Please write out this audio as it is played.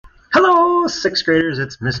Sixth graders,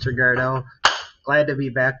 it's Mr. Gardell. Glad to be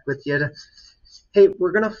back with you. Hey,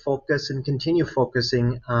 we're going to focus and continue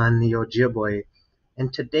focusing on the Ojibwe.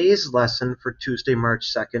 And today's lesson for Tuesday,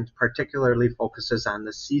 March 2nd, particularly focuses on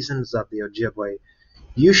the seasons of the Ojibwe.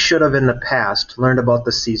 You should have in the past learned about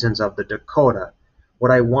the seasons of the Dakota.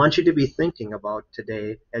 What I want you to be thinking about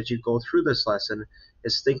today as you go through this lesson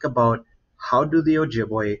is think about how do the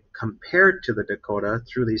Ojibwe compare to the Dakota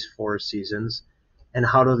through these 4 seasons, and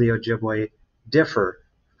how do the Ojibwe differ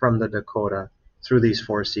from the Dakota through these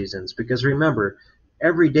 4 seasons? Because remember,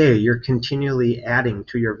 every day you're continually adding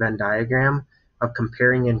to your Venn diagram of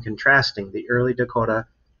comparing and contrasting the early Dakota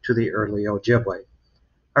to the early Ojibwe.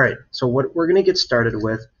 All right, so what we're going to get started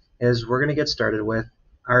with is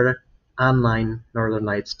our online Northern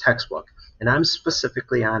Lights textbook. And I'm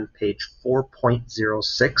specifically on page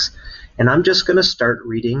 4.06, and I'm just going to start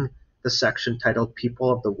reading the section titled People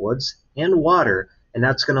of the Woods and Water, and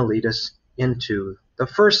that's going to lead us into the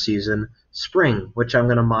first season, spring, which I'm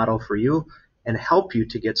going to model for you and help you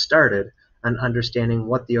to get started on understanding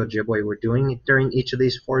what the Ojibwe were doing during each of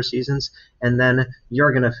these 4 seasons, and then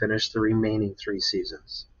you're going to finish the remaining 3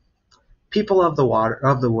 seasons. People of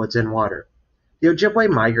the woods and water. The Ojibwe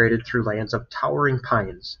migrated through lands of towering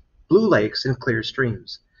pines, blue lakes, and clear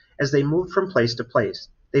streams. As they moved from place to place,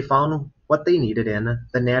 they found what they needed in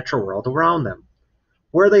the natural world around them.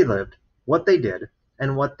 Where they lived, what they did,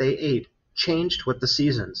 and what they ate changed with the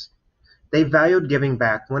seasons. They valued giving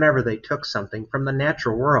back whenever they took something from the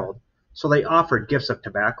natural world, so they offered gifts of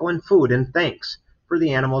tobacco and food in thanks for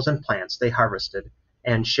the animals and plants they harvested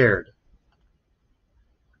and shared.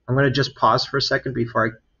 I'm going to just pause for a second before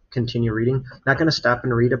I continue reading. I'm not going to stop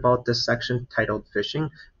and read about this section titled fishing,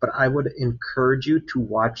 but I would encourage you to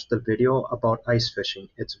watch the video about ice fishing.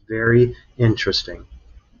 It's very interesting.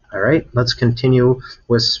 All right, let's continue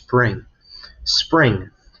with spring. Spring.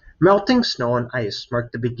 Melting snow and ice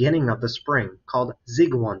marked the beginning of the spring, called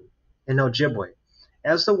Zigwan in Ojibwe.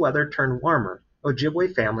 As the weather turned warmer,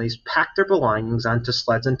 Ojibwe families packed their belongings onto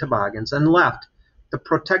sleds and toboggans and left the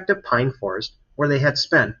protective pine forest where they had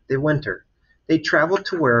spent the winter. They traveled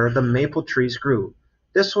to where the maple trees grew.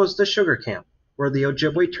 This was the sugar camp, where the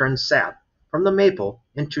Ojibwe turned sap from the maple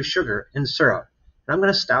into sugar and syrup. And I'm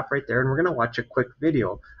going to stop right there, and we're going to watch a quick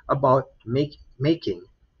video about making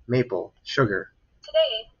maple sugar.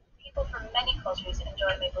 Today, people from many cultures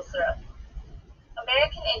enjoy maple syrup.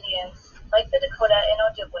 American Indians, like the Dakota and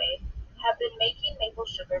Ojibwe, have been making maple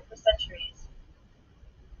sugar for centuries.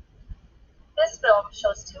 This film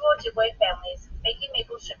shows 2 Ojibwe families making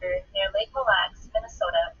maple sugar near Lake Mille Lacs,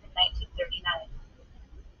 Minnesota in 1939.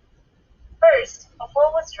 First, a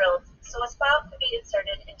hole was drilled so a spout could be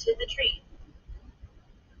inserted into the tree.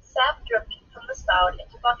 Sap dripped from the spout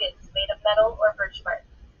into buckets made of metal or birch bark.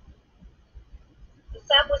 The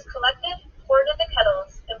sap was collected, poured into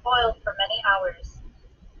kettles, and boiled for many hours.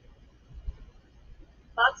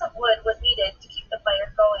 Lots of wood was needed to keep the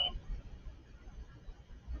fire going.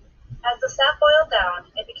 As the sap boiled down,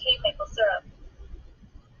 it became maple syrup.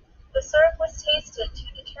 The syrup was tasted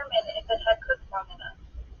to determine if it had cooked long enough.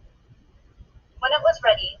 When it was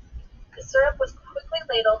ready, the syrup was quickly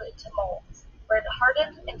ladled into molds, where it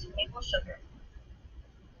hardened into maple sugar.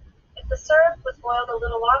 If the syrup was boiled a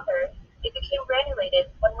little longer, it became granulated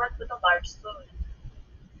when worked with a large spoon.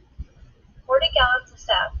 40 gallons of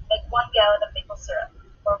sap make 1 gallon of maple syrup,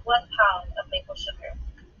 or 1 pound of maple sugar.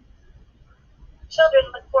 Children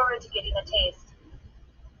look forward to getting a taste.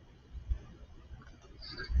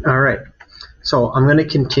 All right, so I'm going to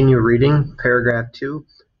continue reading paragraph 2,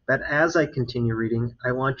 but as I continue reading,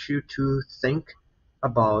 I want you to think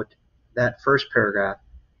about that first paragraph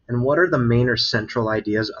and what are the main or central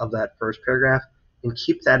ideas of that first paragraph, and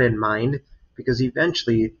keep that in mind because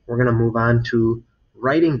eventually we're going to move on to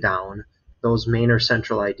writing down those main or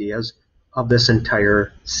central ideas of this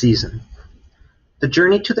entire season. The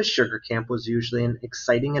journey to the sugar camp was usually an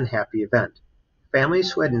exciting and happy event.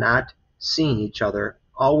 Families who had not seen each other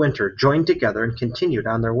all winter joined together and continued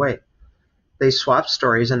on their way. They swapped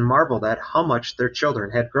stories and marveled at how much their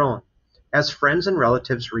children had grown. As friends and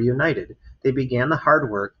relatives reunited, they began the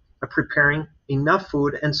hard work of preparing enough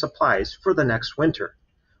food and supplies for the next winter.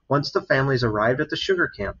 Once the families arrived at the sugar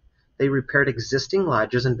camp, they repaired existing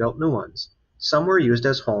lodges and built new ones. Some were used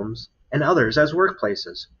as homes and others as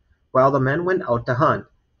workplaces. While the men went out to hunt,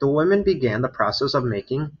 the women began the process of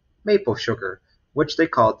making maple sugar, which they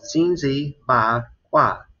called zinzi ba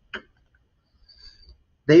kwa.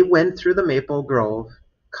 They went through the maple grove,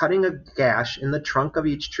 cutting a gash in the trunk of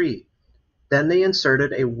each tree. Then they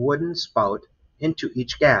inserted a wooden spout into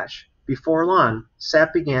each gash. Before long,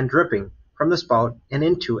 sap began dripping from the spout and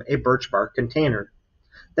into a birch bark container.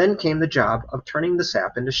 Then came the job of turning the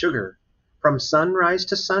sap into sugar. From sunrise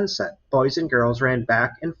to sunset, boys and girls ran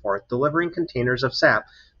back and forth delivering containers of sap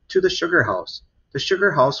to the sugar house. The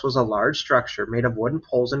sugar house was a large structure made of wooden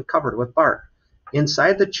poles and covered with bark.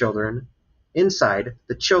 Inside, the children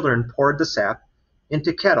poured the sap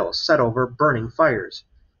into kettles set over burning fires.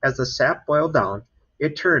 As the sap boiled down,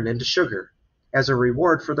 it turned into sugar. As a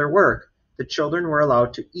reward for their work, the children were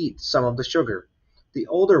allowed to eat some of the sugar. The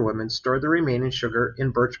older women stored the remaining sugar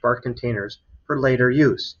in birch bark containers for later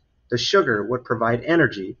use. The sugar would provide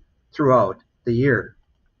energy throughout the year.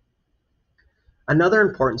 Another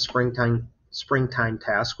important springtime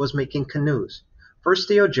task was making canoes. First,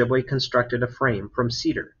 the Ojibwe constructed a frame from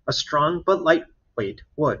cedar, a strong but lightweight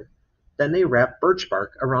wood. Then they wrapped birch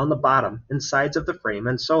bark around the bottom and sides of the frame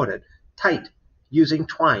and sewed it tight using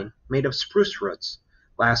twine made of spruce roots.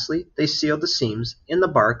 Lastly, they sealed the seams in the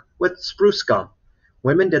bark with spruce gum.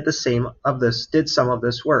 Women did some of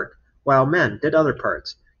this work, while men did other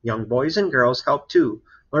parts. Young boys and girls helped too,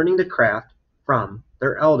 learning to craft from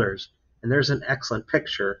their elders. And there's an excellent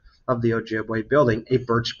picture of the Ojibwe building a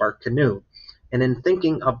birch bark canoe. And in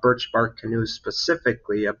thinking of birch bark canoes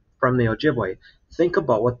specifically from the Ojibwe, think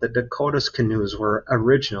about what the Dakota's canoes were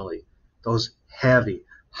originally. Those heavy,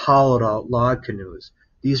 hollowed out log canoes.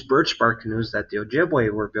 These birch bark canoes that the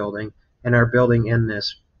Ojibwe were building and are building in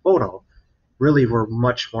this photo really were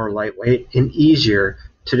much more lightweight and easier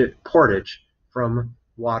to portage from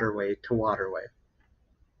waterway to waterway.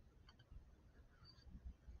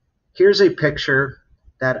 Here's a picture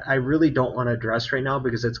that I really don't want to address right now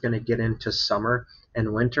because it's going to get into summer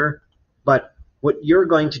and winter. But what you're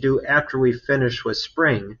going to do after we finish with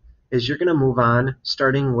spring is you're going to move on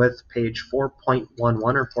starting with page 4.11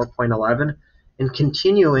 or 4.11 and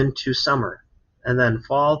continue into summer and then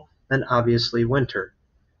fall, then obviously winter.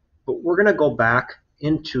 But we're going to go back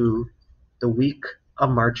into the week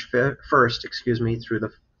of March 1st, through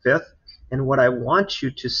the 5th. And what I want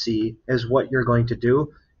you to see is what you're going to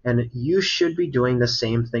do. And you should be doing the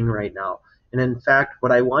same thing right now. And in fact,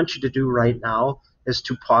 what I want you to do right now is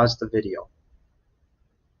to pause the video.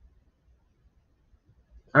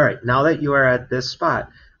 All right, now that you are at this spot,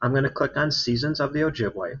 I'm going to click on Seasons of the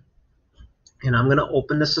Ojibwe. And I'm going to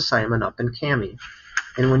open this assignment up in Kami.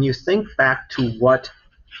 And when you think back to what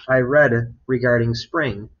I read regarding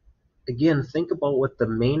spring, again, think about what the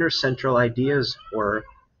main or central ideas were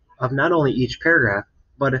of not only each paragraph,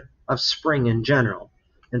 but of spring in general.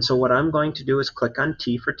 And so what I'm going to do is click on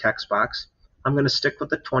T for text box. I'm going to stick with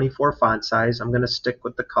the 24 font size. I'm going to stick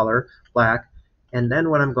with the color black. And then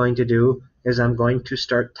what I'm going to do is I'm going to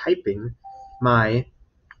start typing my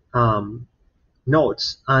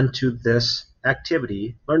notes onto this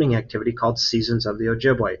learning activity called Seasons of the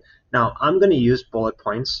Ojibwe. Now I'm going to use bullet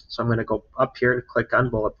points. So I'm going to go up here and click on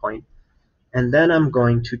bullet point. And then I'm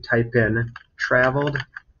going to type in traveled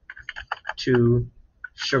to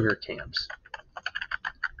sugar camps.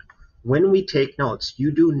 When we take notes,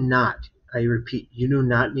 you do not, I repeat, you do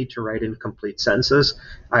not need to write in complete sentences.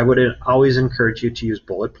 I would always encourage you to use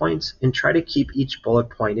bullet points and try to keep each bullet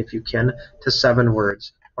point, if you can, to 7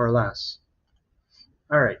 words or less.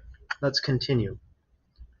 All right, let's continue.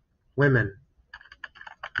 Women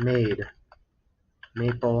made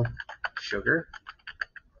maple sugar.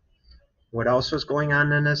 What else was going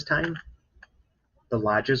on in this time? The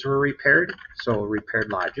lodges were repaired, so repaired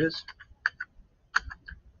lodges.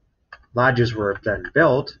 Lodges were then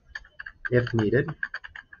built, if needed.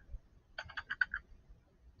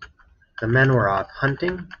 The men were off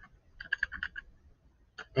hunting,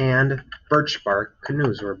 and birch bark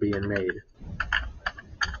canoes were being made.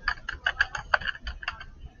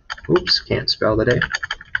 Oops, can't spell today.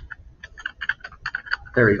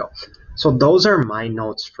 There we go. So those are my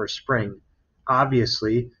notes for spring.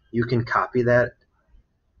 Obviously, you can copy that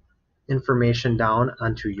information down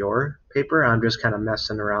onto your paper. I'm just kind of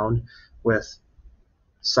messing around with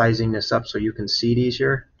sizing this up so you can see it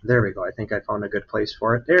easier. There we go. I think I found a good place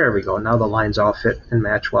for it. There we go. Now the lines all fit and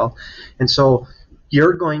match well. And so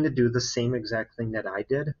you're going to do the same exact thing that I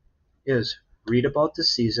did, is read about the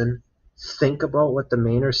season, think about what the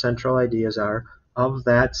main or central ideas are of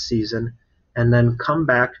that season, and then come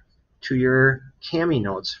back to your Kami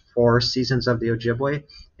notes for Seasons of the Ojibwe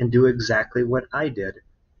and do exactly what I did.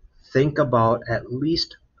 Think about at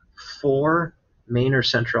least 4 main or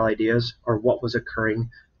central ideas or what was occurring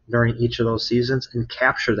during each of those seasons and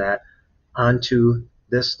capture that onto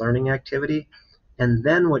this learning activity. And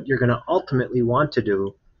then what you're going to ultimately want to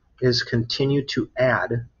do is continue to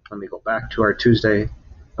add. Let me go back to our Tuesday.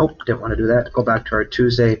 Nope, didn't want to do that. Go back to our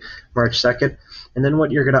Tuesday, March 2nd. And then what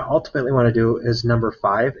you're going to ultimately want to do is number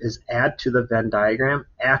 5 is add to the Venn diagram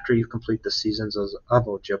after you complete the seasons of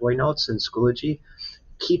Ojibwe notes in Schoology.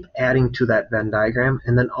 Keep adding to that Venn diagram,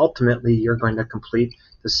 and then ultimately you're going to complete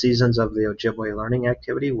the seasons of the Ojibwe learning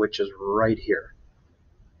activity, which is right here.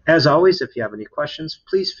 As always, if you have any questions,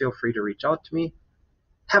 please feel free to reach out to me.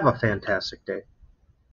 Have a fantastic day.